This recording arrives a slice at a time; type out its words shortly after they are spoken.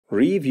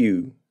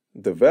Review: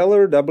 the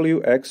Weller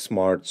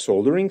WXsmart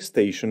soldering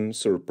station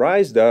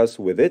surprised us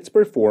with its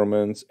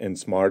performance and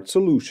smart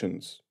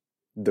solutions.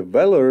 The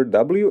Weller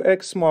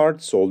WXsmart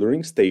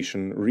soldering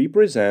station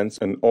represents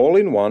an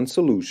all-in-one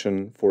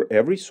solution for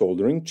every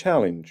soldering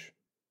challenge.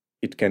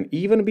 It can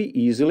even be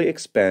easily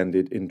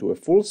expanded into a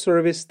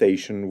full-service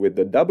station with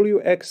the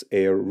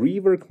WXair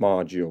Rework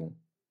module.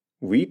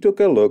 We took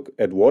a look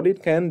at what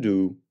it can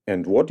do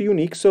and what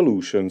unique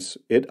solutions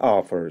it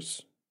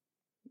offers.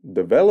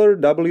 The Weller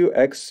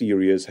WX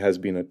series has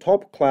been a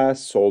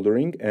top-class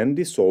soldering and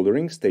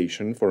desoldering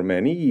station for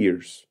many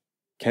years.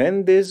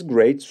 Can this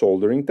great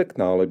soldering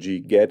technology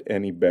get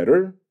any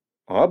better?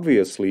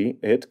 Obviously,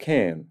 it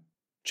can.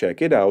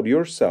 Check it out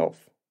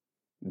yourself.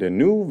 The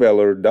new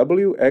Weller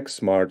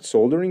WXsmart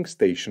soldering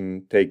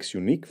station takes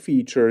unique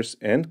features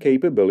and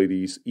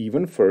capabilities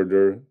even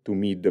further to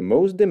meet the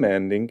most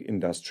demanding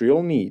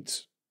industrial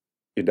needs.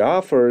 It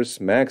offers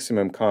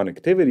maximum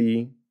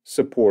connectivity,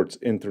 supports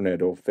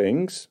Internet of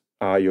Things,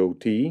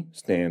 IoT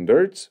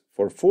standards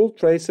for full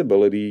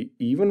traceability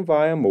even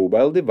via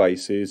mobile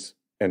devices,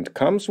 and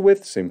comes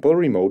with simple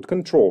remote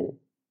control.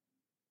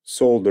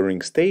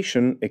 Soldering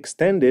station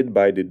extended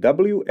by the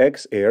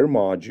WXair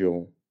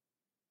module.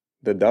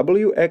 The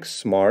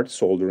WXsmart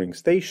soldering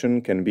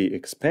station can be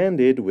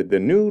expanded with the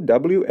new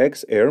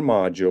WXair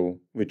module,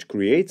 which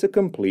creates a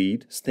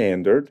complete,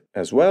 standard,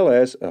 as well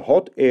as a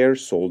hot air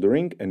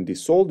soldering and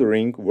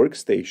desoldering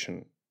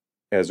workstation.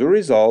 As a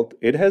result,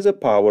 it has a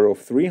power of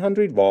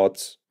 300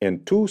 watts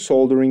and 2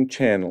 soldering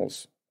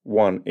channels,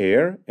 one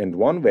air and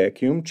one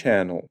vacuum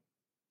channel.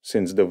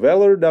 Since the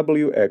Weller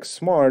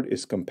WXsmart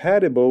is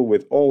compatible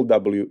with all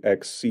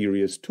WX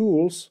series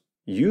tools,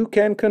 you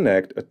can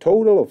connect a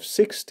total of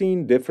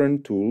 16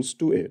 different tools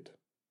to it.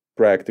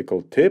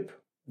 Practical tip: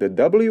 the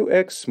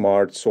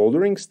WXsmart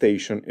soldering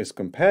station is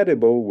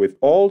compatible with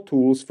all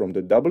tools from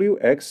the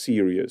WX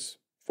series,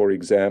 for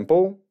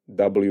example,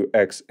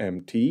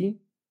 WXMT,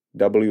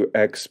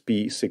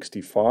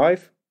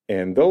 WXP65,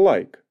 and the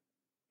like.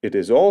 It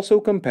is also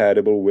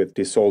compatible with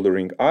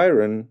desoldering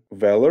iron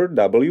Weller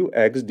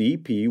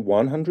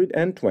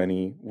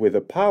WXDP120 with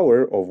a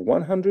power of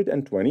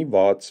 120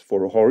 watts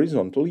for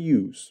horizontal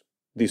use,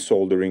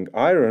 desoldering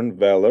iron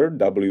Weller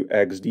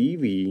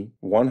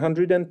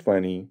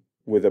WXDV120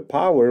 with a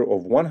power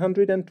of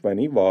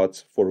 120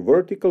 watts for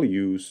vertical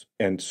use,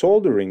 and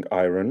soldering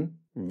iron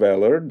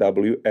Weller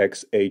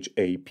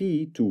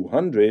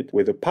WXHAP200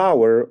 with a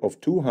power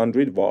of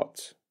 200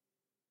 watts.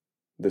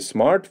 The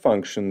smart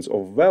functions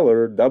of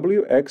Weller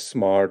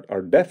WXsmart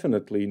are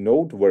definitely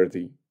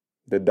noteworthy.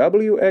 The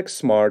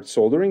WXsmart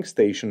soldering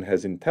station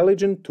has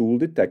intelligent tool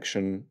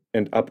detection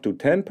and up to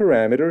 10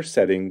 parameter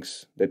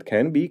settings that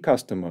can be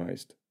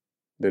customized.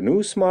 The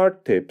new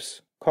Smart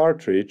Tips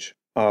cartridge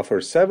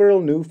offers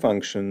several new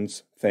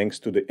functions thanks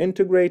to the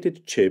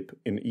integrated chip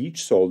in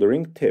each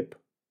soldering tip.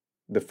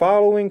 The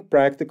following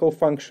practical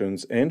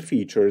functions and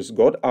features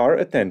got our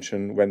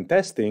attention when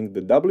testing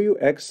the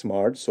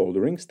WXsmart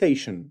soldering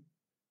station.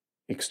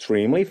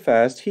 Extremely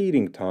fast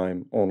heating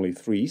time, only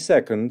 3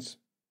 seconds,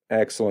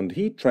 excellent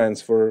heat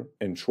transfer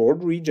and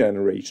short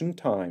regeneration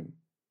time.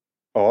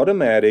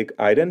 Automatic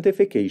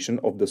identification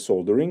of the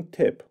soldering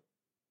tip.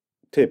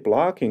 Tip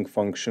locking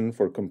function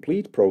for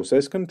complete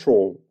process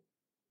control.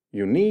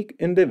 Unique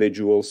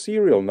individual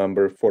serial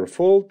number for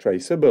full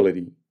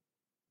traceability.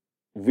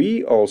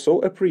 We also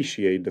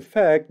appreciate the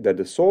fact that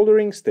the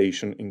soldering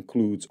station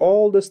includes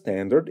all the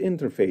standard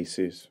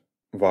interfaces: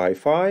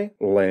 Wi-Fi,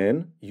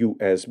 LAN,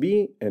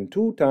 USB, and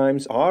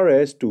 2x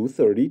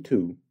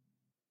RS-232.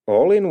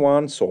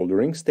 All-in-one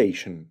soldering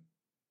station.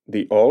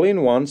 The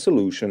all-in-one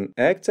solution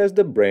acts as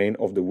the brain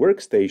of the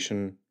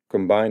workstation,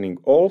 combining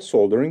all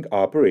soldering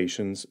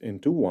operations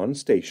into one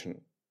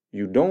station.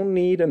 You don't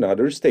need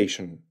another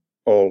station.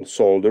 All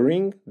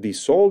soldering,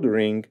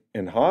 desoldering,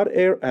 and hot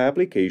air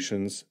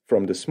applications,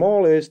 from the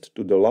smallest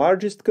to the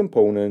largest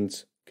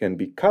components, can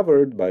be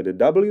covered by the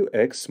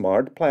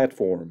WXsmart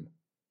platform.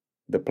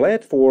 The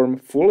platform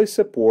fully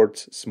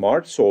supports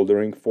Smart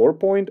Soldering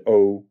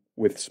 4.0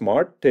 with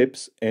smart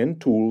tips and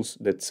tools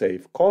that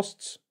save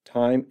costs,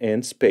 time,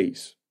 and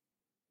space.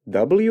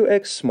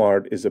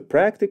 WXsmart is a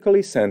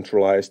practically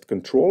centralized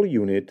control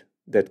unit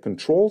that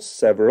controls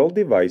several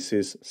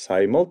devices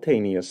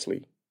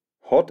simultaneously.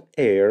 Hot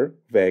air,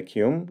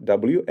 vacuum,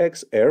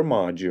 WXair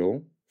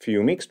module,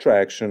 fume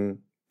extraction,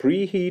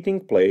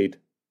 preheating plate,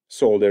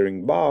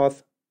 soldering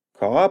bath,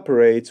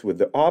 cooperates with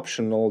the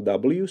optional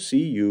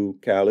WCU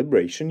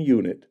calibration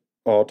unit,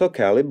 auto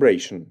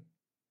calibration.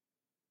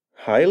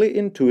 Highly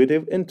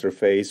intuitive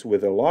interface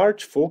with a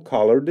large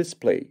full-color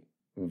display.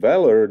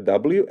 Weller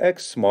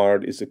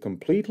WXsmart is a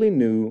completely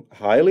new,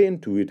 highly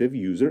intuitive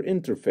user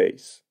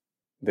interface.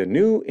 The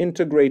new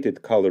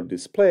integrated color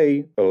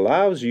display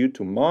allows you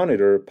to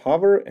monitor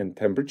power and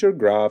temperature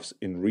graphs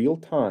in real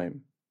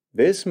time.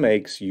 This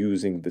makes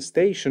using the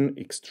station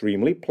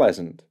extremely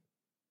pleasant.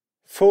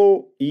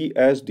 Full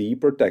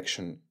Esd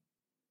Protection.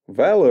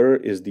 Weller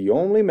is the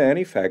only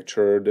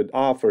manufacturer that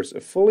offers a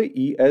fully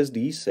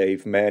Esd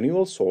Safe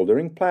manual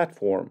soldering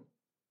platform.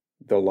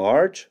 The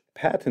large,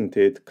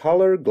 patented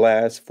color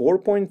glass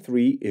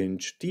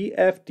 4.3-inch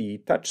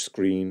TFT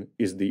touchscreen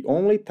is the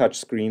only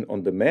touchscreen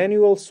on the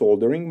manual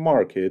soldering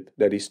market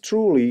that is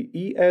truly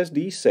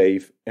Esd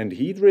safe and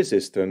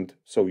heat-resistant,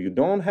 so you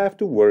don't have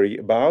to worry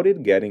about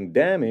it getting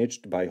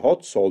damaged by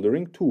hot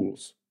soldering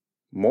tools.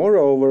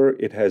 Moreover,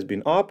 it has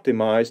been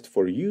optimized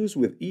for use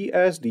with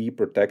Esd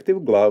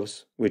protective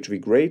gloves, which we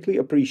greatly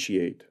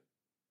appreciate.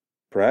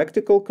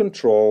 Practical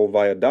control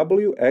via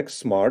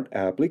WXsmart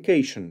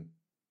application.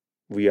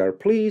 We are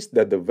pleased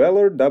that the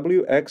Weller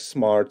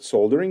WXsmart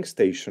soldering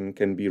station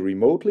can be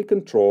remotely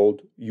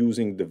controlled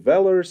using the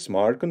Weller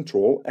Smart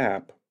Control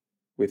app.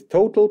 With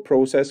total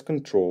process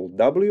control,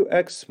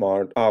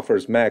 WXsmart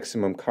offers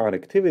maximum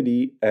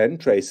connectivity and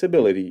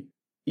traceability,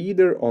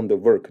 either on the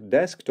work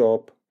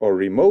desktop or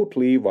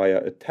remotely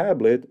via a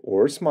tablet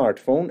or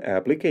smartphone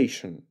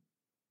application.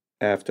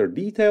 After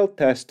detailed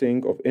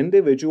testing of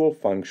individual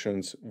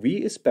functions,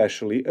 we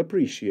especially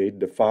appreciate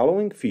the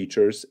following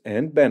features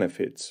and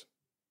benefits.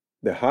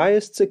 The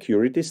highest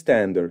security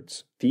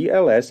standards,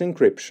 TLS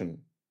encryption,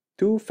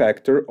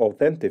 two-factor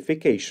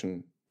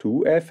authentication,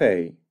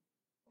 2FA,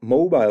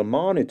 mobile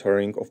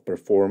monitoring of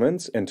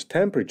performance and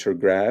temperature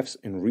graphs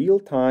in real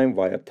time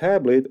via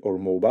tablet or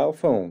mobile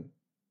phone,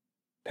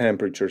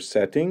 temperature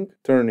setting,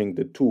 turning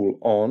the tool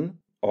on,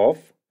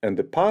 off, and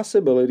the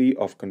possibility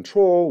of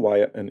control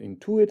via an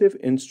intuitive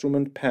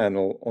instrument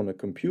panel on a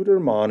computer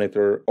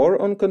monitor or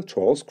on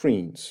control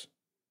screens.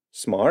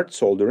 Smart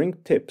soldering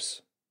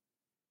tips.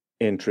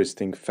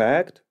 Interesting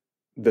fact: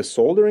 the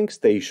soldering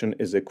station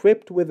is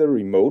equipped with a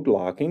remote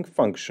locking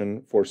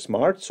function for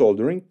smart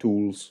soldering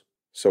tools,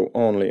 so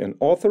only an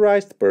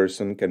authorized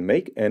person can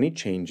make any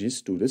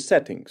changes to the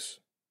settings.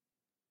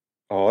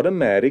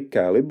 Automatic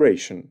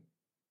calibration.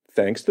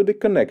 Thanks to the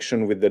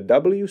connection with the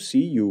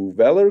WCU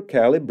Weller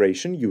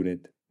calibration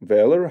unit,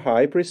 Weller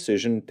High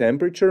Precision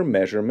Temperature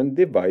Measurement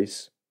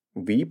Device,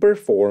 we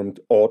performed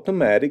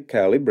automatic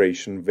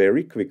calibration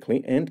very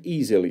quickly and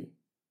easily.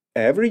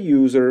 Every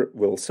user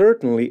will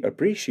certainly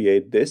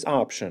appreciate this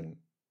option.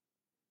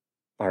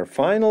 Our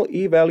final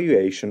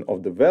evaluation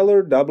of the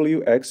Weller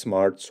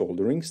WXsmart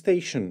soldering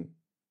station.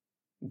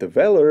 The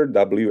Weller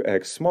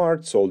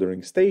WXsmart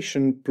soldering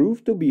station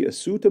proved to be a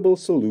suitable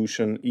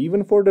solution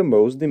even for the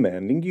most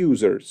demanding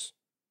users.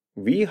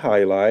 We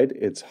highlight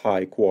its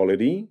high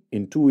quality,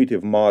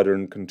 intuitive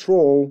modern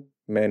control,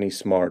 many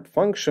smart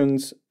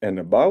functions, and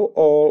above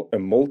all, a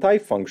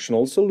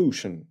multifunctional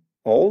solution.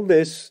 All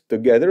this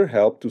together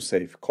help to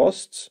save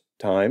costs,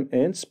 time,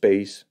 and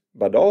space,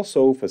 but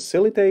also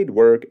facilitate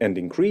work and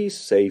increase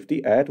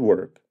safety at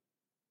work.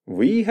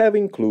 We have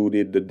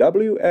included the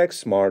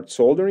WXsmart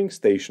soldering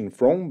station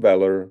from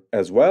Weller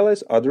as well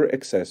as other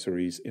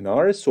accessories in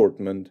our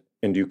assortment,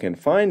 and you can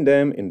find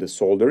them in the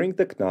soldering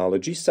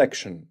technology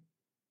section.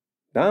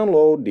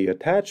 Download the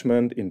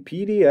attachment in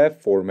PDF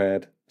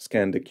format,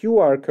 scan the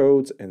QR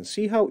codes, and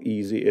see how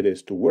easy it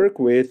is to work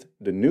with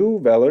the new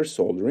Weller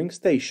soldering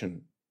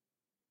station.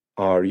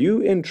 Are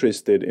you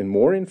interested in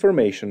more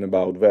information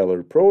about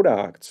Weller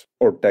products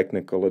or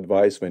technical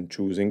advice when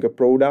choosing a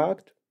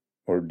product?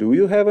 Or do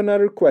you have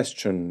another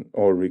question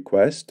or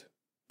request?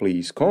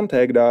 Please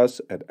contact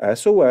us at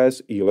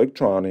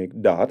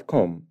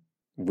soselectronic.com.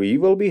 We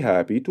will be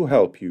happy to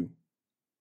help you.